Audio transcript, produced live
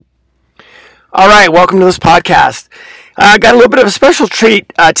All right, welcome to this podcast. I got a little bit of a special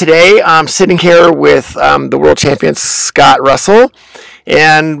treat today. I'm sitting here with the world champion Scott Russell,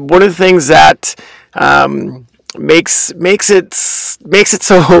 and one of the things that makes it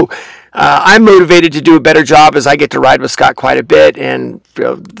so I'm motivated to do a better job as I get to ride with Scott quite a bit. And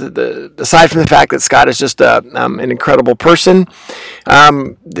aside from the fact that Scott is just an incredible person,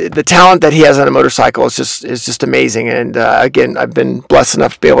 the talent that he has on a motorcycle is just amazing. And again, I've been blessed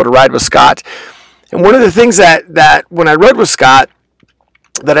enough to be able to ride with Scott. And one of the things that when I rode with Scott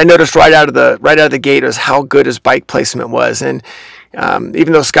that I noticed right out of the gate was how good his bike placement was. And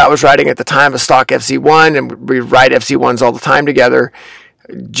even though Scott was riding at the time a stock FZ1, and we ride FZ1s all the time together,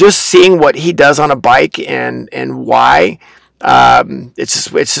 just seeing what he does on a bike and why, it's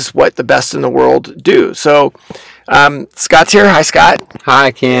just what the best in the world do. So Scott's here. Hi, Scott.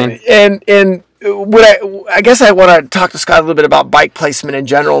 Hi, Ken. And what I guess I want to talk to Scott a little bit about bike placement in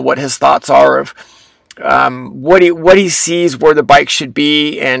general, what his thoughts are of what he sees where the bike should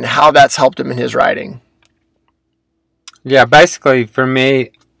be and how that's helped him in his riding. Yeah, basically for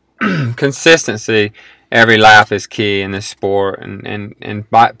me, consistency every lap is key in this sport, and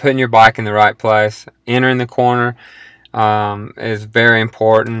putting your bike in the right place, entering the corner is very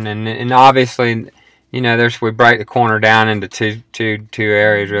important, and obviously, you know, we break the corner down into two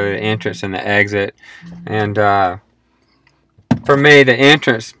areas really, the entrance and the exit, and for me, the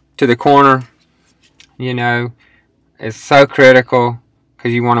entrance to the corner, you know, is so critical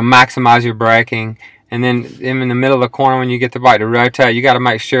because you want to maximize your braking. And then in the middle of the corner, when you get the bike to rotate, you got to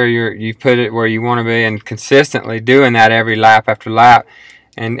make sure you put it where you want to be, and consistently doing that every lap after lap,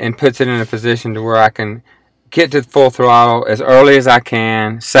 and puts it in a position to where I can get to full throttle as early as I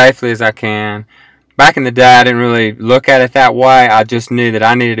can, safely as I can. Back in the day, I didn't really look at it that way. I just knew that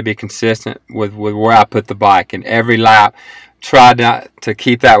I needed to be consistent with where I put the bike, and every lap tried to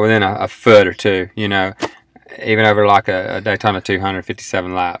keep that within a foot or two, you know, even over like a Daytona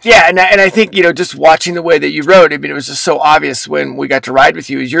 257 laps. Yeah, and I think, you know, just watching the way that you rode, I mean, it was just so obvious when we got to ride with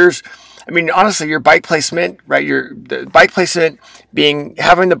you. Yours, I mean, honestly, your bike placement, right? The bike placement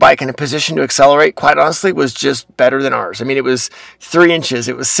having the bike in a position to accelerate, quite honestly, was just better than ours. I mean, it was 3 inches,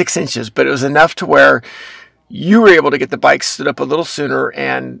 it was 6 inches, but it was enough to where you were able to get the bike stood up a little sooner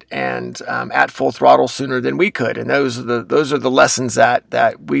and at full throttle sooner than we could. And those are the lessons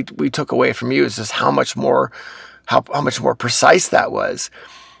that we took away from you, is just how much more precise that was.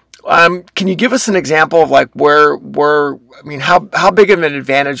 Can you give us an example of like how big of an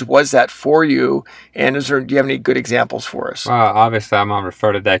advantage was that for you? And do you have any good examples for us? Well, obviously I'm going to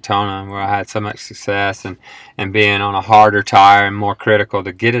refer to Daytona, where I had so much success, and being on a harder tire and more critical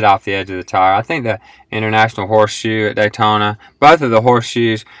to get it off the edge of the tire. I think the International Horseshoe at Daytona, both of the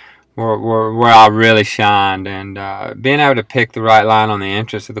horseshoes were where I really shined, and being able to pick the right line on the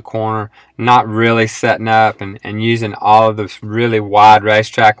entrance of the corner, not really setting up and using all of this really wide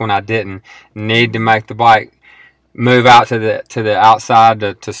racetrack when I didn't need to make the bike move out to the outside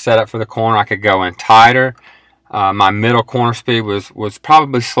to set up for the corner. I could go in tighter. My middle corner speed was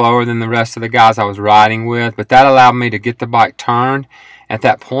probably slower than the rest of the guys I was riding with, but that allowed me to get the bike turned at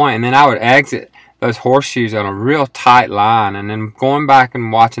that point, and then I would exit those horseshoes on a real tight line. And then going back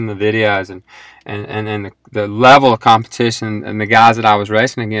and watching the videos and the level of competition and the guys that I was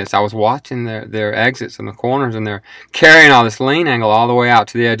racing against, I was watching their exits in the corners, and they're carrying all this lean angle all the way out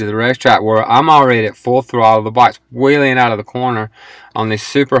to the edge of the racetrack, where I'm already at full throttle. The bike's wheeling out of the corner on these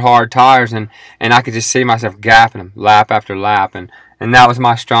super hard tires, and I could just see myself gapping them lap after lap, and that was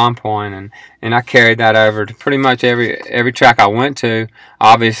my strong point, and I carried that over to pretty much every track I went to.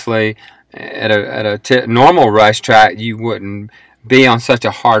 Obviously, at a normal racetrack, you wouldn't be on such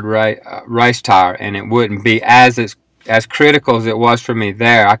a hard race tire, and it wouldn't be as critical as it was for me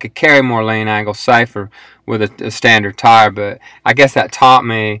there. I could carry more lean angle safer with a standard tire, but I guess that taught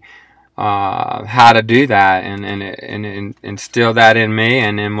me how to do that and instill that in me.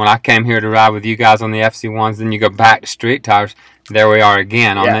 And then when I came here to ride with you guys on the FZ1s, then you go back to street tires. There we are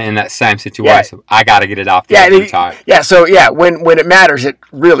again in that same situation. Yeah. I got to get it off the tire. Yeah, so when it matters, it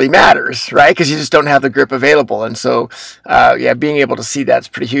really matters, right? Because you just don't have the grip available. And so, being able to see that's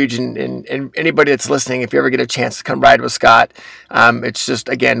pretty huge. And anybody that's listening, if you ever get a chance to come ride with Scott, it's just,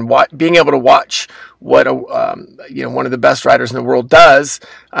 again, being able to watch what one of the best riders in the world does,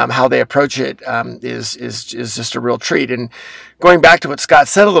 how they approach it, is just a real treat. And going back to what Scott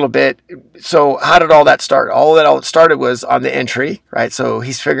said a little bit, so how did all that start? All it started was on the entry, right? So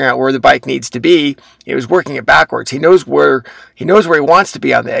he's figuring out where the bike needs to be. He was working it backwards. He knows where he wants to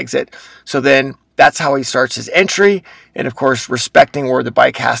be on the exit. So then that's how he starts his entry, and of course respecting where the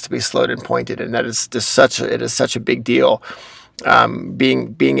bike has to be slowed and pointed. And that is just such a big deal.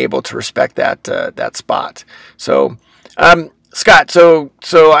 being able to respect that spot. So, Scott,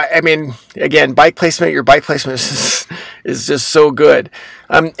 I mean, again, bike placement. Your bike placement is just so good.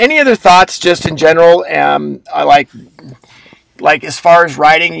 Any other thoughts, just in general? I like as far as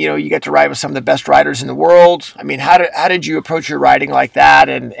riding, you get to ride with some of the best riders in the world. I mean, how did you approach your riding like that?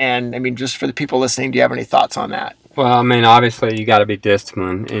 And I mean, just for the people listening, do you have any thoughts on that? Well, I mean, obviously you got to be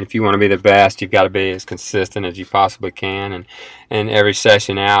disciplined, and if you want to be the best, you've got to be as consistent as you possibly can. And every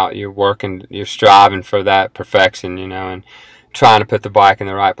session out, you're striving for that perfection, and trying to put the bike in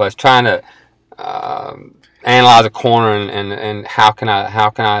the right place, trying to analyze a corner and how can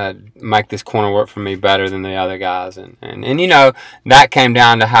I make this corner work for me better than the other guys, and that came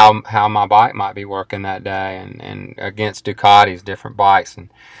down to how my bike might be working that day, and against Ducati's different bikes. And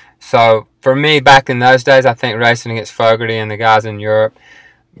so for me, back in those days, I think racing against Fogarty and the guys in Europe,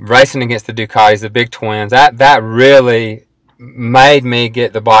 racing against the Ducatis, the big twins, that really made me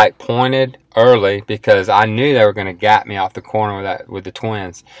get the bike pointed early, because I knew they were going to gap me off the corner with the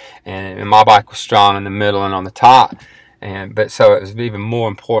twins, and my bike was strong in the middle and on the top. But so it was even more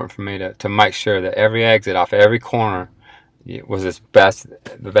important for me to make sure that every exit off every corner was the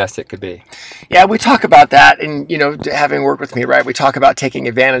best it could be. Yeah, we talk about that, and having worked with me, right? We talk about taking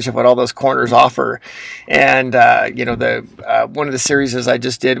advantage of what all those corners offer, and one of the series I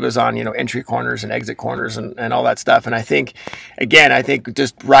just did was on entry corners and exit corners and all that stuff. And I think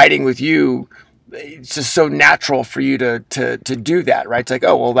just riding with you, it's just so natural for you to do that, right? It's like,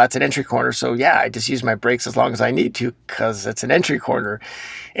 oh, well, that's an entry corner, so yeah, I just use my brakes as long as I need to because it's an entry corner.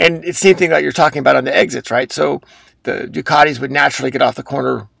 And it's the same thing that you're talking about on the exits, right? So the Ducatis would naturally get off the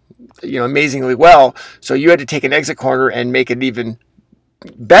corner, amazingly well. So you had to take an exit corner and make an even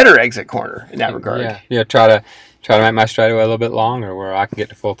better exit corner in that regard. Yeah. Try to make my straightaway a little bit longer, where I can get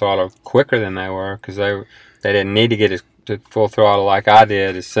to full throttle quicker than they were, because they didn't need to get to full throttle like I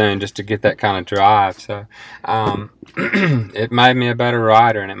did as soon, just to get that kind of drive. So it made me a better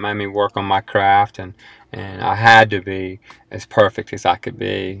rider, and it made me work on my craft, and I had to be as perfect as I could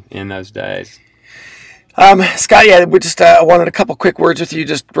be in those days. Scott, we just wanted a couple quick words with you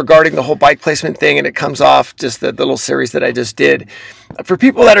just regarding the whole bike placement thing, and it comes off just the little series that I just did. For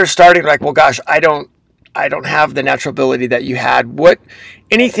people that are starting, like, well, gosh, I don't have the natural ability that you had.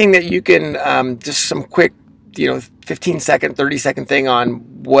 Anything that you can, just some quick, 15-second, 30-second thing on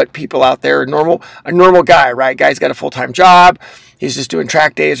what people out there, a normal guy, right? Guy's got a full-time job. He's just doing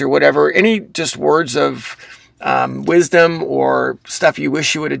track days or whatever. Any just words of wisdom or stuff you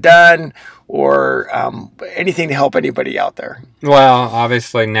wish you would have done, or anything to help anybody out there? Well,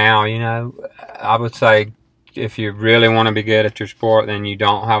 obviously now, I would say if you really want to be good at your sport, then you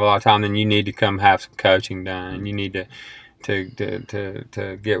don't have a lot of time, then you need to come have some coaching done, and you need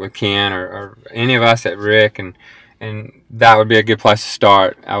to get with Ken or any of us at Rick, and that would be a good place to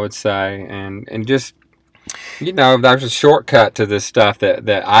start, I would say. And just, there's a shortcut to this stuff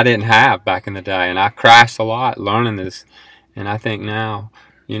that I didn't have back in the day, and I crashed a lot learning this. And I think now,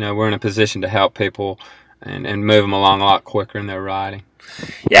 we're in a position to help people and move them along a lot quicker in their riding.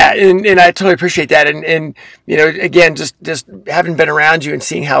 Yeah, and I totally appreciate that. And again, just having been around you and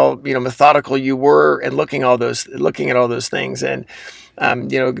seeing how methodical you were, and looking at all those things, and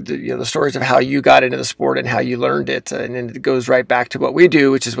the stories of how you got into the sport and how you learned it, and it goes right back to what we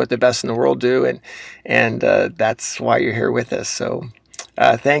do, which is what the best in the world do, and that's why you're here with us. So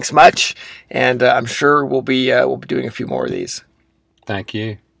thanks much, and I'm sure we'll be doing a few more of these. Thank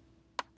you.